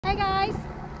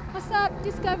What's up?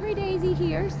 Discovery Daisy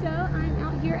here. So I'm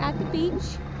out here at the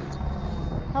beach.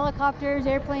 Helicopters,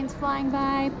 airplanes flying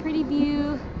by, pretty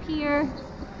view, pier.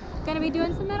 Gonna be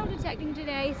doing some metal detecting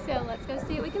today, so let's go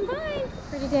see what we can find.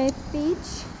 Pretty day at the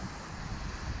beach.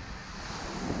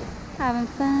 Having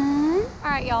fun.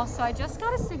 All right, y'all, so I just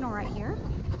got a signal right here.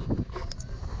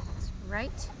 It's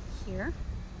right here.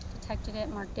 Detected it,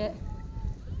 marked it.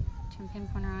 Turn pin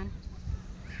pointer on.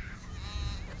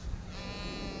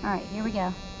 All right, here we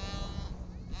go.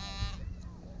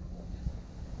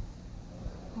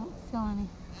 Don't feel any.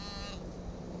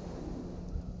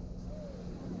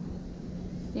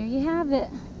 There you have it.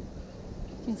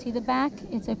 You can see the back.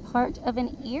 It's a part of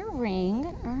an earring.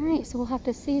 All right, so we'll have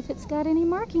to see if it's got any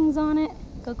markings on it.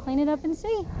 Go clean it up and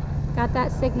see. Got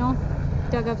that signal.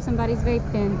 Dug up somebody's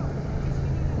vape pen.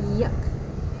 Yuck.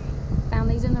 Found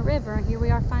these in the river. Here we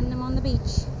are finding them on the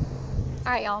beach.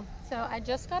 All right, y'all. So I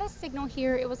just got a signal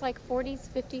here. It was like 40s,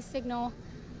 50s signal.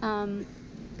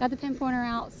 Got the pin pointer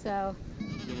out, so. Did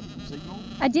you get a signal?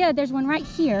 I did. There's one right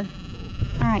here.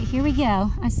 All right, here we go.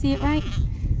 I see it right.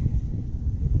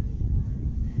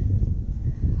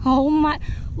 Oh my,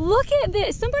 look at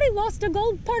this. Somebody lost a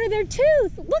gold part of their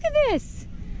tooth. Look at this.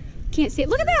 Can't see it.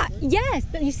 Look at that. Yes,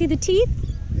 you see the teeth?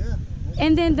 Yeah.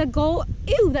 And then the gold.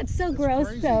 Ew, that's so gross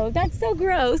crazy. though. That's so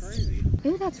gross. Crazy.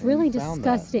 Ew, that's really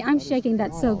disgusting. I'm shaking.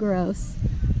 That's so gross.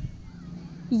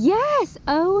 Yes.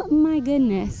 Oh my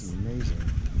goodness. Amazing.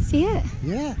 See it?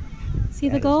 Yeah. See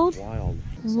the That is gold? wild.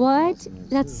 What?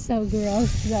 That's so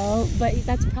gross though. But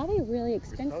that's probably really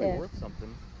It's probably expensive. worth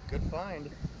something. Good find.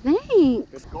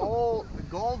 Thanks. The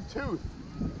gold tooth.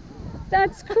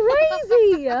 That's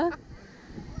crazy.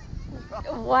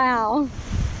 Wow.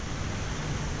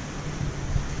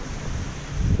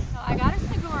 So I got a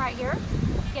signal right here.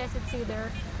 I guess it's either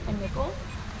a nickel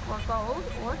or gold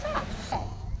or trash. Okay,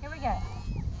 here we go.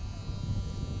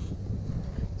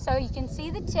 So you can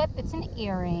see the tip, it's an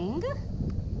earring.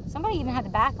 Somebody even had the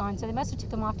back on, so they must have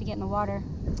took them off to get in the water.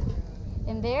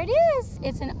 And there it is.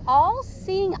 It's an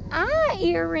all-seeing eye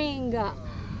earring.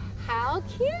 How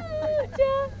cute.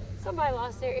 Somebody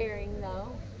lost their earring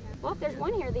though. Well, if there's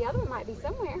one here, the other one might be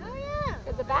somewhere. Oh yeah.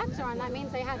 If the backs are on, that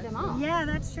means they had them off. Yeah,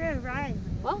 that's true, right.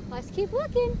 Well, let's keep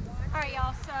looking. All right,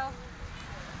 y'all, so, I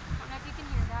don't know if you can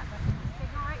hear that, but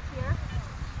signal right here.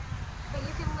 But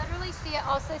you can literally see it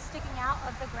also sticking out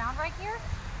of the ground right here.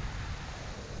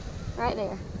 Right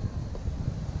there.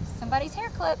 Somebody's hair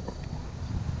clip.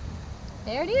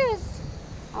 There it is,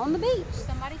 on the beach.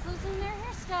 Somebody's losing their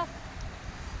hair stuff.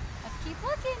 Let's keep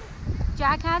looking.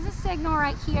 Jack has a signal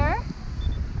right here.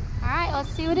 All right, let's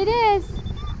see what it is.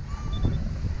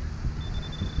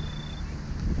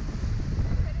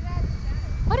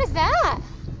 What is that?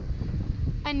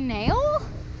 A nail?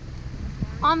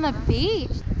 On the beach?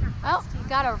 Oh, you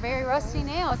got a very rusty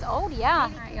nail. It's old, yeah.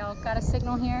 All right, y'all, got a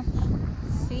signal here.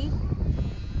 See?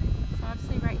 It's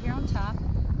obviously right here on top.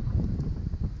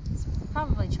 It's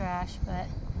probably trash, but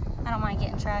I don't mind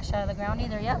getting trash out of the ground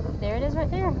either. Yep, there it is right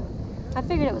there. I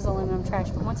figured it was aluminum trash,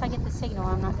 but once I get the signal,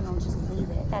 I'm not gonna just leave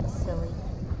it. That's silly.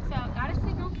 So, got a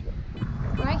signal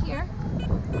right here.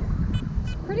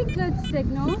 It's a pretty good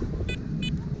signal.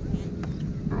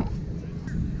 All right,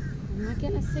 I'm not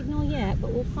getting a signal yet,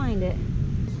 but we'll find it.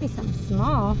 Must be something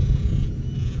small.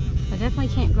 I definitely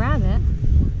can't grab it.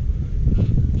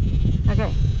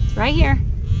 Okay, it's right here.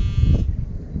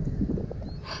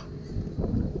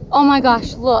 Oh my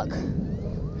gosh, look.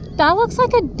 That looks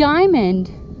like a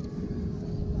diamond.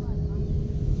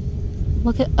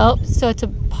 Look at, oh, so it's a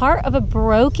part of a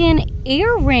broken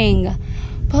earring.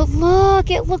 But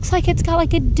look, it looks like it's got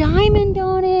like a diamond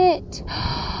on it.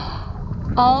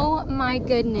 Oh my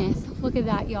goodness. Look at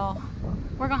that, y'all.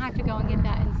 We're gonna have to go and get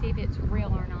that and see if it's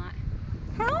real or not.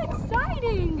 How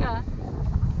exciting.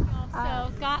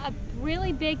 So got a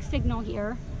really big signal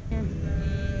here.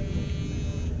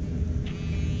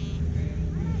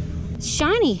 It's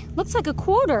shiny, looks like a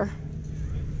quarter.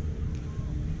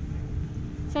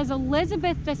 It says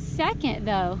Elizabeth II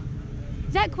though.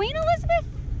 Is that Queen Elizabeth?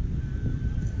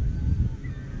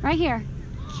 Right here,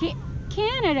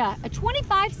 Canada, a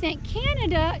 25-cent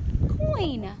Canada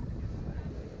coin.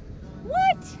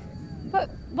 What? But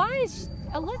why is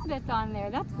Elizabeth on there?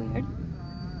 That's weird.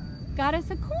 Got us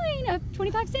a coin of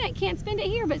 25 cents. Can't spend it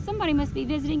here, but somebody must be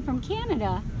visiting from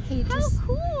Canada. Hey, how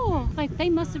cool. Like they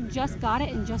must have just got it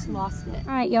and just lost it.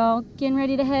 All right, y'all, getting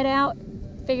ready to head out.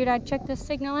 Figured I'd check this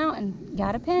signal out and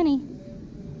got a penny.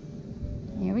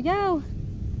 Here we go.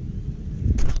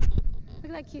 Look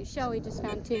at that cute shell we just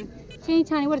found too. Teeny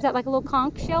tiny, what is that, like a little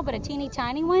conch shell, but a teeny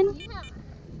tiny one? Yeah.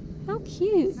 How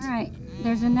cute. All right,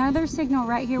 there's another signal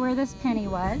right here where this penny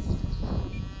was.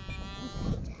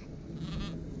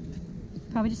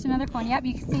 Probably just another coin. Yep,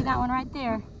 you can see that one right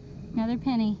there. Another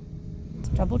penny. Let's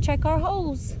double check our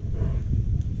holes.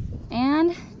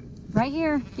 And right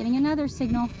here, getting another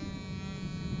signal.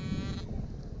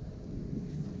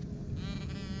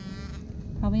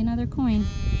 Probably another coin.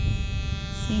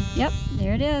 Let's see, yep,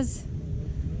 there it is.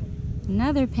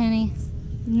 Another penny.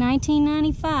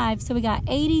 1995. So we got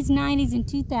 80s, 90s, and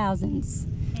 2000s.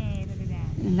 Hey, look at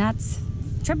that. And that's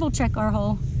triple check our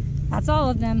hole. That's all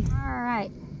of them. All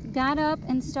right, got up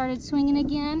and started swinging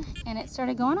again, and it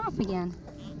started going off again.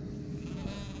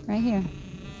 Right here.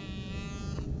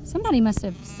 Somebody must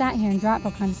have sat here and dropped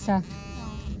all kinds of stuff.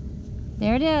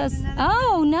 There it is.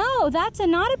 Oh no, that's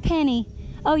not a penny.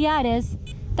 Oh yeah, it is.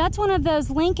 That's one of those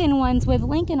Lincoln ones with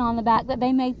Lincoln on the back that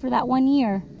they made for that 1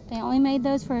 year. They only made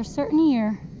those for a certain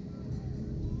year.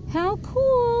 How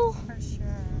cool. For sure.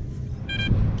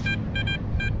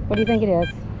 What do you think it is?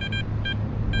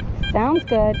 Sounds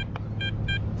good.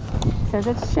 Says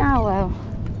it's shallow.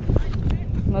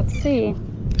 Let's see.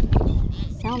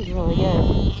 Sounds really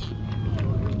good.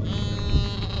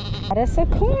 That is a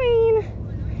coin.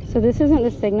 So this isn't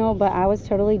the signal, but I was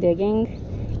totally digging.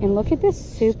 And look at this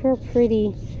super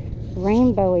pretty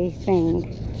rainbowy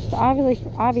thing. It's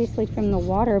obviously from the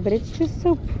water, but it's just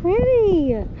so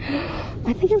pretty.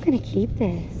 I think I'm gonna keep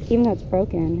this, even though it's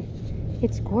broken.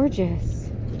 It's gorgeous.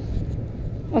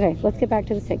 Okay, let's get back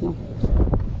to the signal.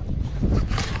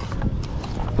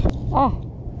 Oh,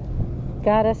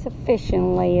 got us a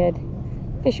fishing weight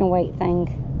thing.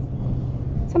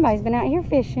 Somebody's been out here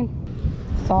fishing.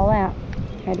 It's all out.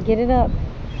 Had to get it up.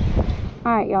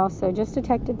 All right, y'all, so just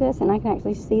detected this, and I can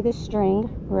actually see the string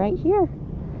right here.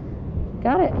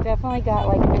 Got it. Definitely got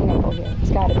like a nickel here.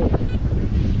 It's gotta be.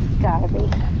 It's gotta be.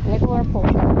 Nickel or pull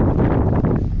tab.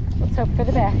 Let's hope for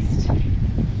the best.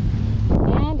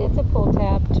 And it's a pull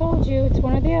tab. Told you, it's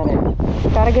one or the other.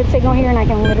 Got a good signal here, and I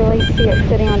can literally see it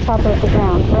sitting on top of the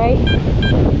ground, right?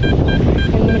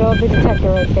 In the middle of the detector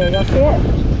right there. Y'all see it?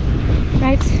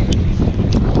 Right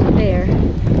there.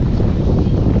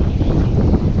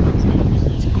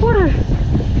 It's a quarter.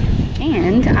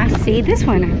 And I see this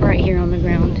one right here on the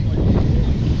ground.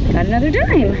 Got another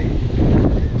dime.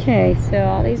 Okay, so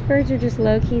all these birds are just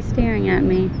low-key staring at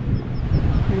me.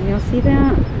 Y'all see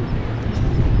that?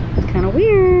 It's kind of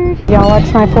weird. Y'all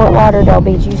watched my Fort Lauderdale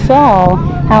Beach. You saw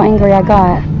how angry I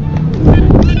got.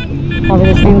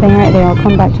 Probably the same thing right there. I'll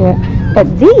come back to it. But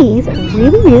these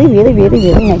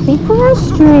really make me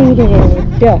frustrated.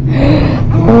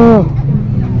 Oh.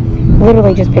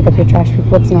 Literally just pick up your trash,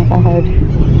 people. It's not that hard.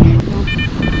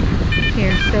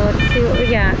 Here, so let's see what we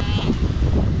got.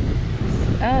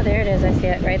 Oh, there it is. I see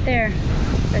it right there.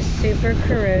 A super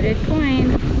corroded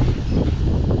coin.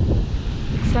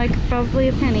 Looks like probably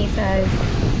a penny size.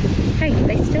 Hey,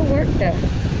 they still work though.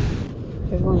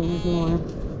 There's one of these more.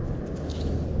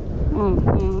 Oh,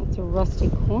 yeah, it's a rusty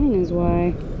coin is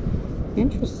why.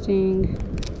 Interesting.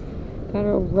 Got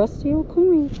a rusty old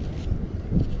coin.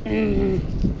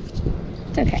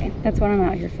 It's okay. That's what I'm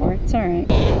out here for. It's alright.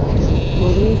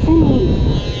 What do you think?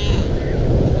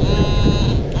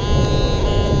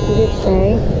 Did it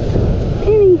say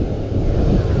penny?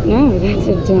 No, that's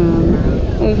a dime.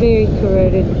 A very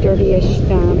corroded, dirty-ish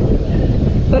dime.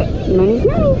 But money's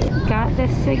money. Got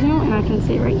this signal, and I can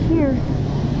see it right here.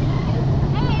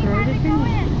 Corroded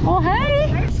penny. Oh,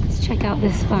 hey! Let's check out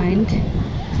this find.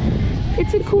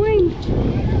 It's a coin.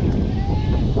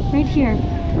 Right here.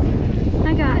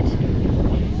 I got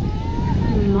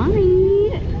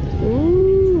money.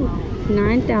 Ooh,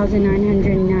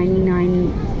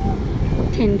 9,999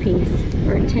 10 piece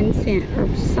or 10 cent or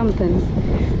something.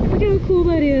 Look how cool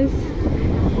that is.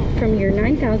 From your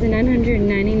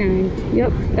 9,999.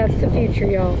 Yep, that's the future,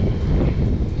 y'all.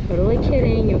 Totally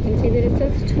kidding. You can see that it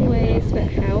says toys, but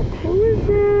how cool is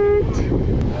that?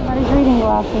 Somebody's reading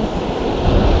glasses.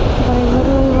 Somebody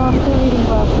literally lost their reading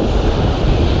glasses.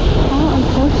 How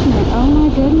unfortunate. Oh my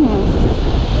goodness.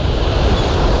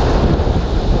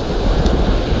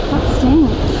 That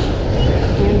stinks.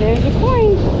 And there's a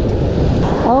coin.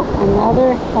 Oh,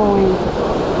 another coin.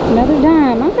 Another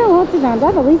dime. I've got lots of dimes.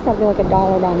 I've at least got to be like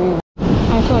 $1 by now.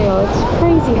 I tell y'all, it's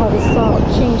crazy how this salt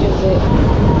changes it.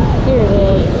 Here it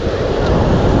is.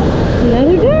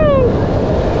 Another dime.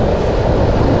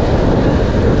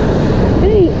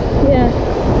 Hey, yeah.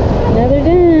 Another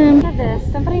dime. Look at this.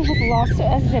 Somebody has lost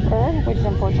a zipper, which is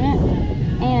unfortunate,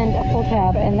 and a pull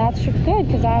tab, and that's good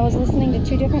because I was listening to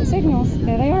 2 different signals.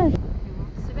 There they are.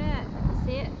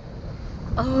 See it?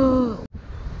 Oh.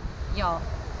 Y'all,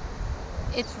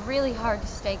 it's really hard to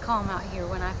stay calm out here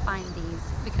when I find these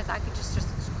because I could just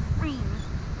scream.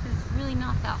 It's really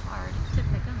not that hard to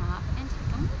pick them up and take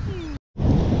them with you.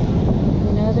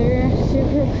 Another super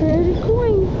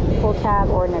tab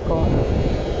or nickel.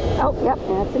 Oh, yep,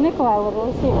 that's a nickel outlet.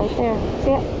 Let's see it right there.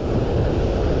 See it?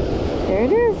 There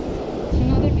it is. It's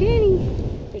another penny.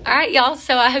 Alright y'all,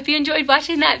 so I hope you enjoyed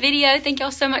watching that video. Thank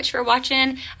y'all so much for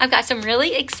watching. I've got some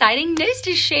really exciting news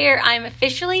to share. I'm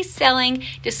officially selling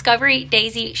Discovery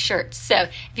Daisy shirts. So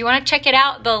if you want to check it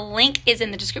out, the link is in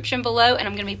the description below, and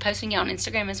I'm going to be posting it on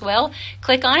Instagram as well.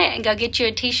 Click on it and go get you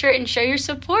a t-shirt and show your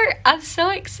support. I'm so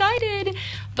excited.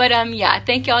 But yeah,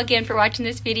 thank y'all again for watching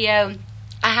this video.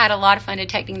 I had a lot of fun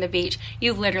detecting the beach.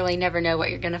 You literally never know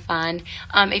what you're going to find.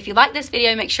 If you like this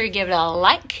video, make sure you give it a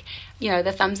like,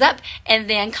 the thumbs up, and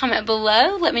then comment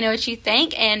below. Let me know what you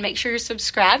think, and make sure you're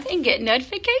subscribed and get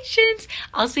notifications.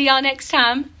 I'll see y'all next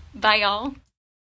time. Bye, y'all.